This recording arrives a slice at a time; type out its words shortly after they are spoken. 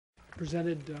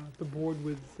presented the board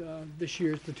with this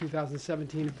year's, the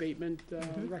 2017 abatement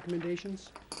recommendations.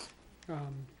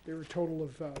 There were a total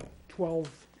of 12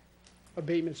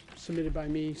 abatements submitted by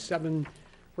me, 7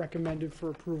 recommended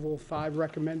for approval, 5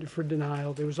 recommended for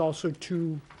denial. There was also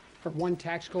 1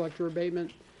 tax collector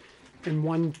abatement and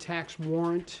 1 tax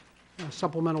warrant,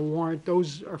 supplemental warrant.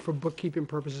 Those are for bookkeeping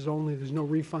purposes only. There's no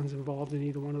refunds involved in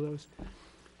either one of those.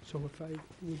 So if I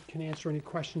can answer any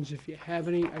questions if you have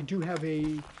any. I do have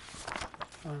a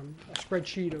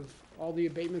spreadsheet of all the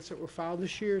abatements that were filed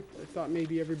this year. I thought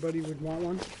maybe everybody would want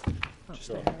one,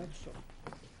 just to have, so.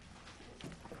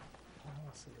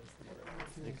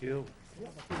 Thank you.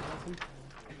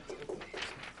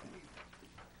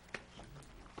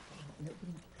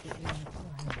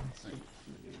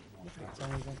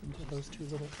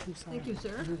 Thank you,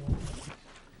 sir.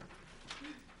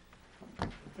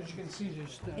 As you can see,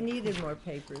 there's I needed more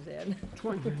paper then.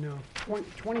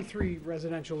 23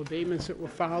 residential abatements that were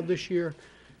filed this year,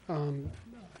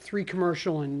 3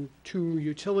 commercial and 2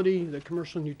 utility. The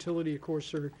commercial and utility, of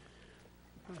course, are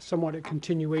somewhat a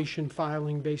continuation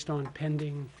filing based on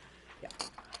pending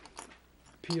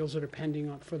appeals that are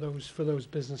pending for those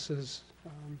businesses.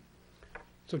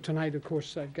 So tonight, of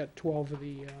course, I've got 12 of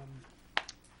the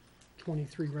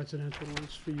 23 residential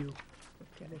ones for you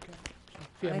to look at. So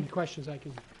if you have any questions, I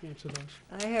can answer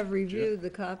those. I have reviewed the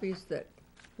copies that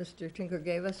Mr. Tinker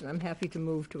gave us, and I'm happy to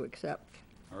move to accept.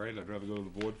 All right, I'd rather go to the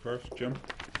board first. Jim?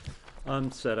 I'm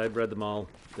set. I've read them all.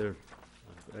 I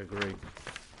agree.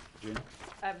 Gina?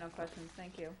 I have no questions,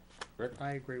 thank you. Rick?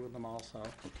 I agree with them also.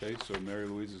 Okay, so Mary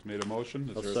Louise has made a motion.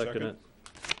 Is I'll there a second second? it.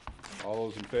 All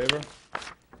those in favor?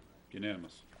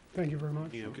 Unanimous. Thank you very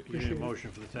much. You need Appreciate a it.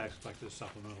 motion for the tax collector's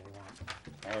supplemental warrant.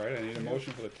 All right, I need a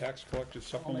motion for the tax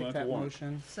collector's I'll make supplemental that warrant.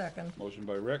 motion. Second. Motion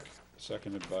by Rick,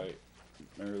 seconded by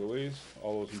Mary Louise.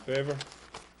 All those in favor?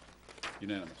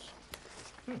 Unanimous.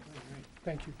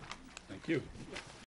 Thank you. Thank you.